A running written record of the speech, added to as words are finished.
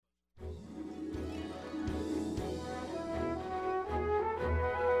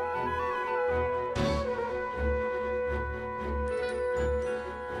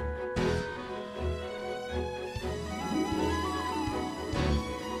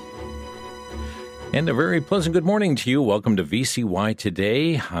And a very pleasant good morning to you. Welcome to VCY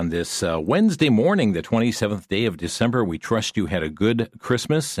today on this Wednesday morning, the 27th day of December. We trust you had a good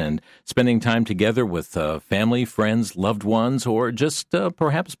Christmas and spending time together with family, friends, loved ones, or just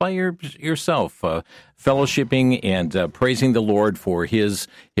perhaps by yourself, fellowshipping and praising the Lord for His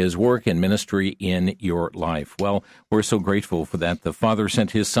work and ministry in your life. Well, we're so grateful for that. The Father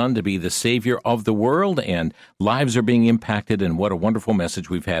sent His Son to be the Savior of the world, and lives are being impacted, and what a wonderful message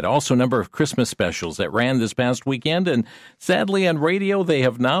we've had. Also, a number of Christmas specials that ran this past weekend, and sadly on radio, they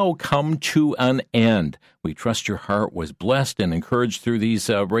have now come to an end. We trust your heart was blessed and encouraged through these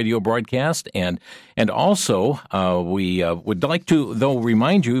radio broadcasts. And also, we would like to, though,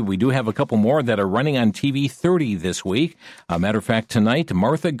 remind you, we do have a couple more that are running on TV 30 this week. Matter of fact, tonight,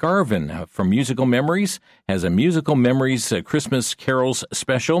 Martha Garvin from Musical Memories has a Musical Memories Christmas Carols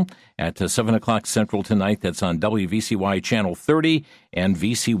special at 7 o'clock Central tonight. That's on WVCY Channel 30 and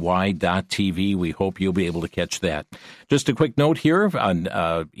VCY.TV. We hope you'll be able to catch that. Just a quick note here,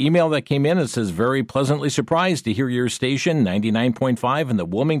 an email that came in. It says, very pleasantly surprised to hear your station, 99.5 in the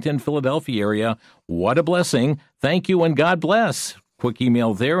Wilmington, Philadelphia area. What a blessing. Thank you and God bless. Quick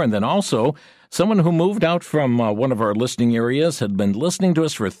email there. And then also, someone who moved out from one of our listening areas, had been listening to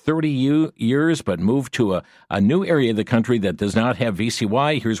us for 30 years, but moved to a new area of the country that does not have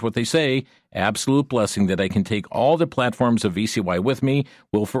VCY. Here's what they say. Absolute blessing that I can take all the platforms of VCY with me.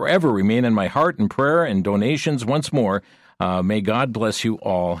 Will forever remain in my heart and prayer and donations once more. May God bless you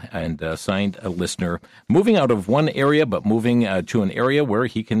all. And signed a listener. Moving out of one area, but moving to an area where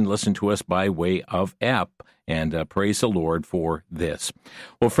he can listen to us by way of app. And praise the Lord for this.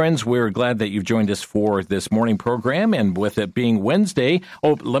 Well, friends, we're glad that you've joined us for this morning program. And with it being Wednesday,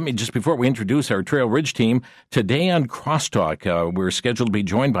 let me just before we introduce our Trail Ridge team, today on Crosstalk, we're scheduled to be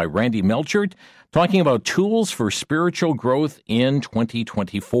joined by Randy Melchert, talking about tools for spiritual growth in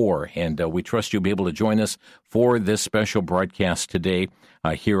 2024. And we trust you'll be able to join us for this special broadcast today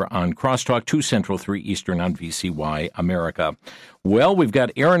here on Crosstalk, 2 Central, 3 Eastern on VCY America. Well, we've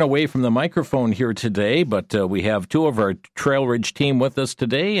got Aaron away from the microphone here today, but we have two of our Trail Ridge team with us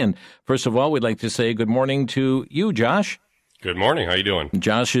today. And first of all, we'd like to say good morning to you, Josh. Good morning. How you doing?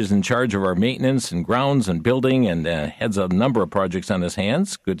 Josh is in charge of our maintenance and grounds and building and heads a number of projects on his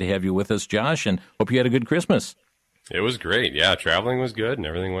hands. Good to have you with us, Josh, and hope you had a good Christmas. It was great. Yeah, traveling was good and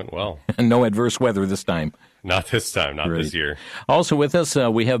everything went well. No adverse weather this time. Not this time, not this year. Also with us,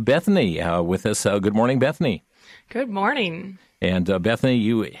 we have Bethany with us. Good morning, Bethany. Good morning. And Bethany,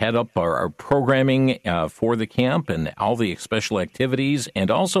 you head up our programming for the camp and all the special activities, and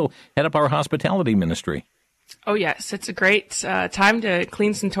also head up our hospitality ministry. Oh, yes. It's a great time to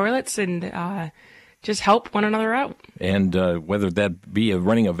clean some toilets and just help one another out. And whether that be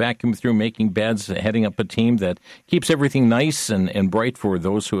running a vacuum through, making beds, heading up a team that keeps everything nice and bright for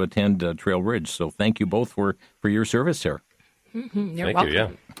those who attend Trail Ridge. So thank you both for your service here. Mm-hmm. You're Thank welcome. you, yeah.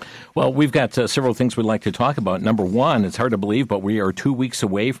 Well, we've got several things we'd like to talk about. Number one, it's hard to believe, but we are 2 weeks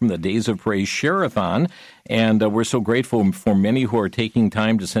away from the Days of Praise Share-a-thon, and we're so grateful for many who are taking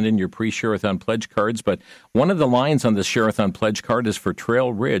time to send in your pre-Share-a-thon pledge cards. But one of the lines on the Share-a-thon pledge card is for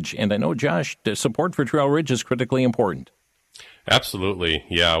Trail Ridge, and I know, Josh, the support for Trail Ridge is critically important. Absolutely.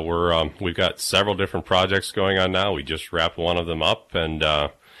 Yeah, we've got several different projects going on now. We just wrapped one of them up, and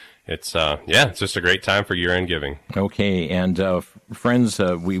it's just a great time for year-end giving. Okay, and friends,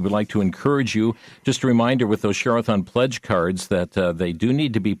 we would like to encourage you, just a reminder with those Share-a-thon pledge cards that they do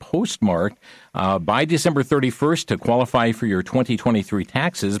need to be postmarked by December 31st to qualify for your 2023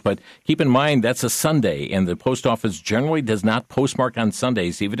 taxes. But keep in mind, that's a Sunday, and the post office generally does not postmark on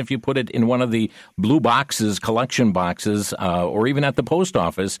Sundays, even if you put it in one of the blue boxes, collection boxes, or even at the post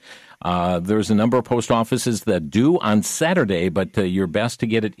office. There's a number of post offices that do on Saturday, but you're best to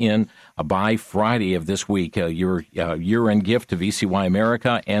get it in by Friday of this week. Your year-end gift to VCY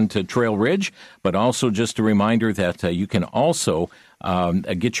America and to Trail Ridge, but also just a reminder that you can also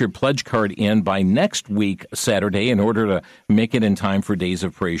get your pledge card in by next week, Saturday, in order to make it in time for Days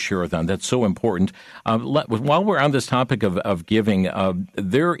of Praise Share-a-thon. That's so important. While we're on this topic of giving,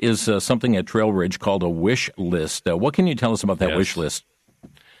 there is something at Trail Ridge called a wish list. What can you tell us about that wish list?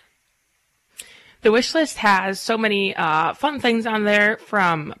 The wish list has so many fun things on there,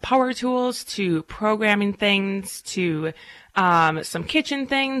 from power tools to programming things to some kitchen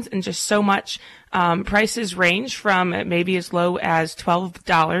things, and just so much. Prices range from maybe as low as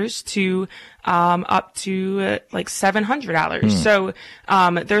 $12 to up to like $700. So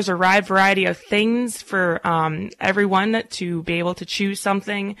there's a wide variety of things for everyone to be able to choose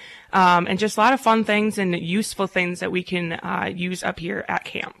something, and just a lot of fun things and useful things that we can use up here at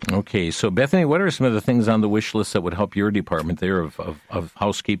camp. Okay, so Bethany, what are some of the things on the wish list that would help your department there of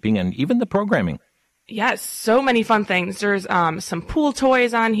housekeeping and even the programming? Yes, so many fun things. There's some pool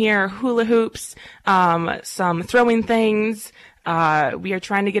toys on here, hula hoops, some throwing things. We are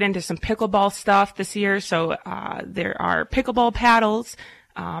trying to get into some pickleball stuff this year, so there are pickleball paddles,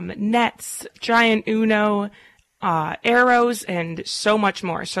 nets, giant Uno, arrows, and so much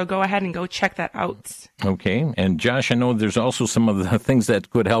more. So go ahead and go check that out. Okay. And Josh, I know there's also some of the things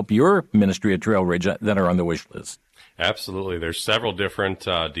that could help your ministry at Trail Ridge that are on the wish list. Absolutely. There's several different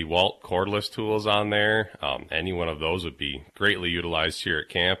DeWalt cordless tools on there. Any one of those would be greatly utilized here at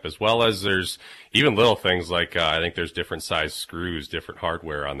camp, as well as there's even little things like I think there's different size screws, different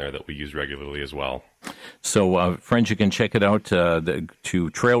hardware on there that we use regularly as well. So, friends, you can check it out to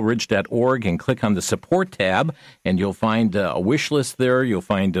trailridge.org and click on the support tab, and you'll find a wish list there. You'll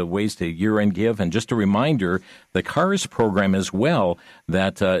find ways to year-end give. And just a reminder, the CARS program as well,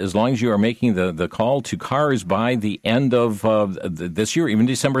 that as long as you are making the call to CARS by the end of this year, even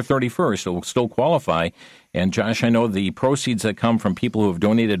December 31st, it will still qualify. And, Josh, I know the proceeds that come from people who have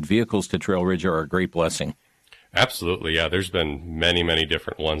donated vehicles to Trail Ridge are a great blessing. Absolutely, yeah. There's been many, many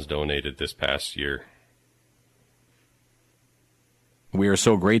different ones donated this past year. We are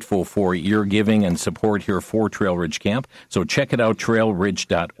so grateful for your giving and support here for Trail Ridge Camp. So check it out,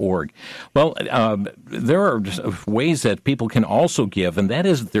 trailridge.org. Well, there are ways that people can also give, and that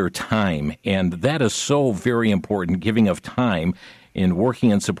is their time. And that is so very important, giving of time in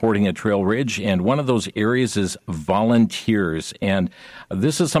working and supporting at Trail Ridge. And one of those areas is volunteers. And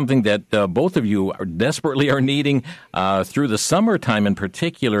this is something that both of you desperately are needing through the summertime in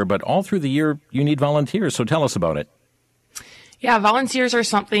particular, but all through the year you need volunteers. So tell us about it. Yeah, volunteers are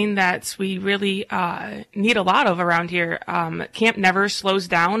something that we really need a lot of around here. Camp never slows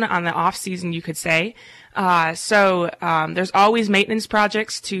down on the off season, you could say. So there's always maintenance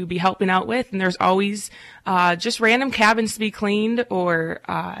projects to be helping out with, and there's always just random cabins to be cleaned or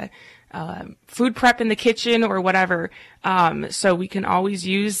food prep in the kitchen or whatever. So we can always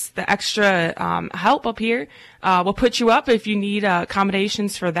use the extra help up here. We'll put you up if you need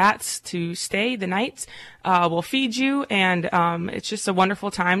accommodations for that to stay the night. We'll feed you, and it's just a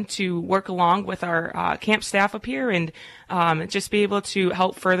wonderful time to work along with our camp staff up here and just be able to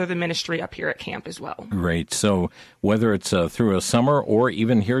help further the ministry up here at camp as well. Great. So whether it's through a summer or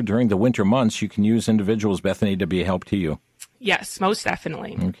even here during the winter months, you can use individuals, Bethany, to be a help to you. Yes, most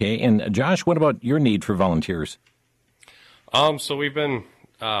definitely. Okay. And Josh, what about your need for volunteers? So we've been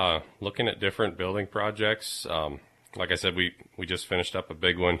looking at different building projects. Like I said, we just finished up a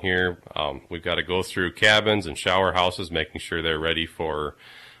big one here. We've got to go through cabins and shower houses, making sure they're ready for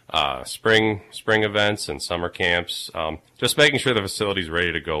spring events and summer camps. Just making sure the facility's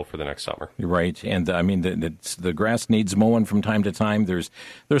ready to go for the next summer. Right, and I mean the grass needs mowing from time to time. There's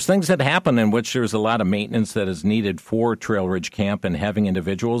things that happen in which there's a lot of maintenance that is needed for Trail Ridge Camp and having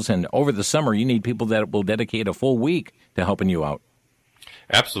individuals. And over the summer, you need people that will dedicate a full week to helping you out.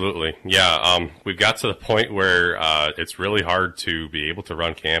 Absolutely. Yeah. We've got to the point where it's really hard to be able to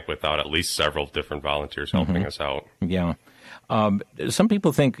run camp without at least several different volunteers helping us out. Yeah. Some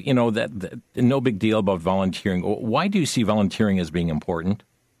people think, that no big deal about volunteering. Why do you see volunteering as being important?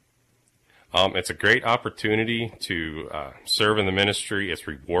 It's a great opportunity to serve in the ministry. It's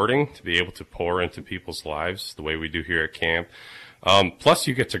rewarding to be able to pour into people's lives the way we do here at camp. Plus,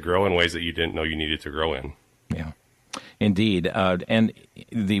 you get to grow in ways that you didn't know you needed to grow in. Yeah. Indeed. And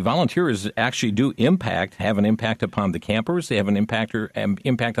the volunteers actually do have an impact upon the campers. They have an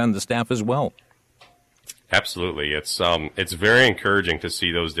impact on the staff as well. Absolutely. It's very encouraging to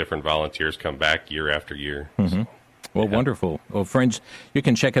see those different volunteers come back year after year. Mm-hmm. Well, yeah. Wonderful. Well, friends, you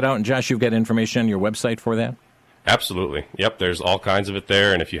can check it out. And Josh, you've got information on your website for that? Absolutely. Yep, there's all kinds of it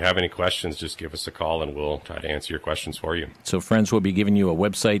there. And if you have any questions, just give us a call and we'll try to answer your questions for you. So, friends, we'll be giving you a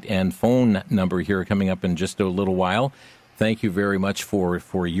website and phone number here coming up in just a little while. Thank you very much for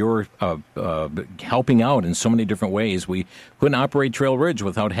your helping out in so many different ways. We couldn't operate Trail Ridge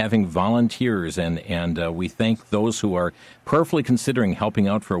without having volunteers, and we thank those who are prayerfully considering helping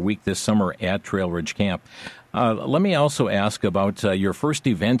out for a week this summer at Trail Ridge Camp. Let me also ask about your first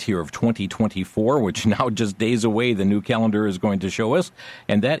event here of 2024, which now just days away the new calendar is going to show us,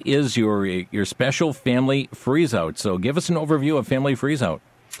 and that is your special Family Freeze Out. So give us an overview of Family Freeze Out.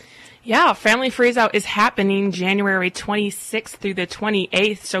 Yeah, Family Freeze Out is happening January 26th through the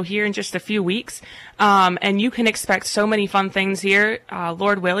 28th, so here in just a few weeks. And you can expect so many fun things here.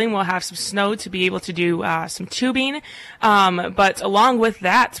 Lord willing, we'll have some snow to be able to do some tubing. But along with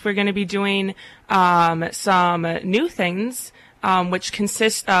that, we're going to be doing some new things, which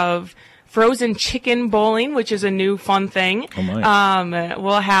consist of frozen chicken bowling, which is a new fun thing. Oh my.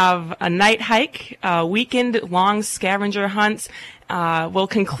 We'll have a night hike, weekend long scavenger hunts, we'll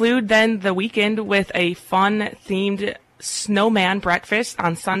conclude then the weekend with a fun-themed snowman breakfast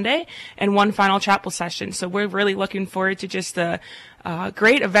on Sunday and one final chapel session. So we're really looking forward to just the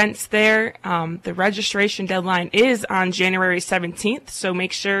great events there. The registration deadline is on January 17th, so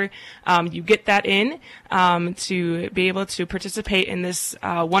make sure you get that in to be able to participate in this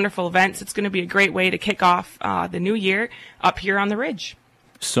wonderful event. It's going to be a great way to kick off the new year up here on the Ridge.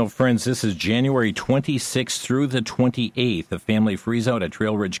 So, friends, this is January 26th through the 28th, the family freeze-out at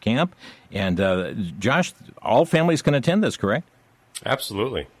Trail Ridge Camp. And, Josh, all families can attend this, correct?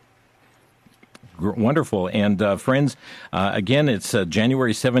 Absolutely. Wonderful. And, friends, again, it's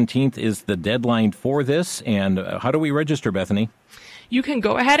January 17th is the deadline for this. And how do we register, Bethany? You can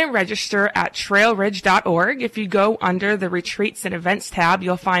go ahead and register at trailridge.org. If you go under the Retreats and Events tab,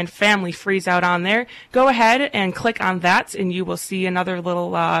 you'll find Family Freeze Out on there. Go ahead and click on that, and you will see another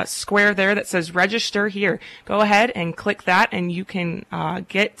little square there that says Register Here. Go ahead and click that, and you can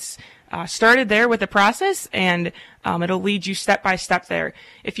get started there with the process, and it'll lead you step by step there.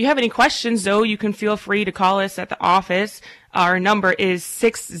 If you have any questions, though, you can feel free to call us at the office. Our number is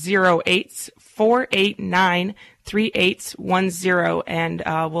 608-489-3810, and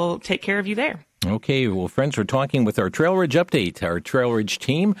we'll take care of you there. Okay, well, friends, we're talking with our Trail Ridge update. Our Trail Ridge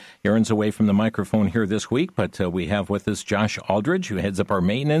team, Aaron's away from the microphone here this week, but we have with us Josh Aldridge, who heads up our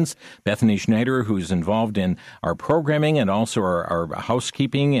maintenance, Bethany Schneider, who's involved in our programming and also our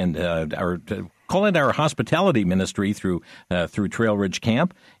housekeeping and call it our hospitality ministry through Trail Ridge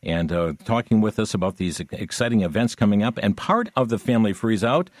Camp, and talking with us about these exciting events coming up. And part of the Family Freeze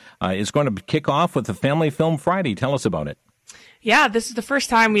Out is going to kick off with the Family Film Friday. Tell us about it. Yeah, this is the first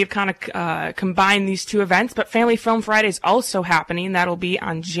time we've kind of combined these two events, but Family Film Friday is also happening. That'll be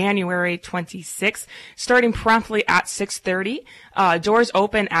on January 26th, starting promptly at 6:30. Doors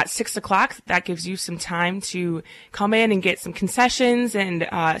open at 6 o'clock. That gives you some time to come in and get some concessions and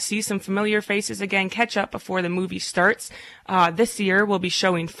see some familiar faces again, catch up before the movie starts. This year we'll be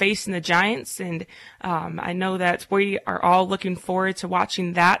showing Facing the Giants, and I know that we are all looking forward to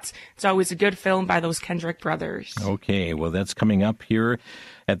watching that. It's always a good film by those Kendrick brothers. Okay, well, that's coming up here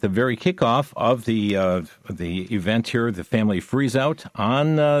at the very kickoff of the event here, the Family Freeze Out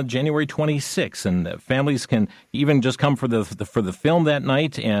on January 26th, and families can even just come for the film that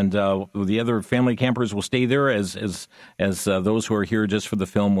night, and the other family campers will stay there as those who are here just for the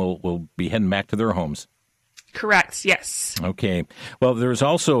film will be heading back to their homes. Correct, yes. Okay. Well, there's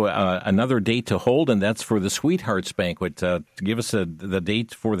also another date to hold, and that's for the Sweethearts Banquet. Give us the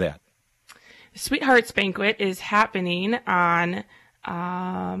date for that. The Sweethearts Banquet is happening on,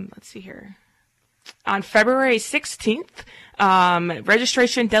 let's see here, on February 16th.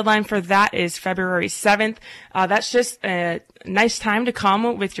 Registration deadline for that is February 7th. That's just a nice time to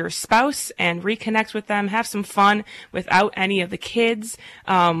come with your spouse and reconnect with them, have some fun without any of the kids.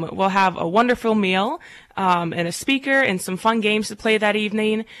 We'll have a wonderful meal, and a speaker and some fun games to play that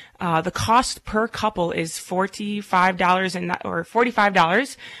evening. The cost per couple is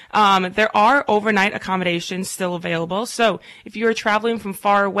 $45. There are overnight accommodations still available. So if you are traveling from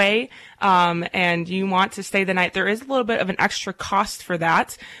far away, and you want to stay the night, there is a little bit of an extra cost for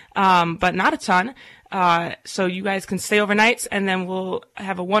that, but not a ton. So you guys can stay overnight, and then we'll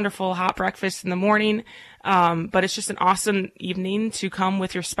have a wonderful hot breakfast in the morning. But it's just an awesome evening to come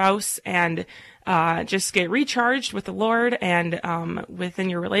with your spouse and just get recharged with the Lord and within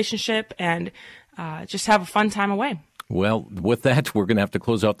your relationship, and just have a fun time away. Well, with that, we're going to have to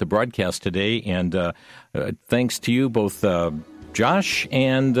close out the broadcast today. And thanks to you both, Josh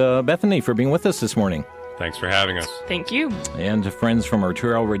and Bethany, for being with us this morning. Thanks for having us. Thank you. And to friends from our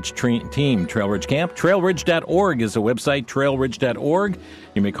Trail Ridge team, Trail Ridge Camp, trailridge.org is the website, trailridge.org.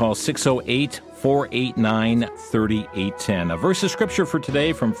 You may call 608-489-3810. A verse of Scripture for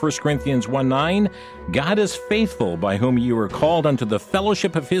today from 1 Corinthians 1:9. God is faithful, by whom you are called unto the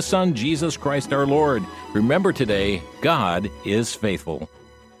fellowship of His Son, Jesus Christ our Lord. Remember today, God is faithful.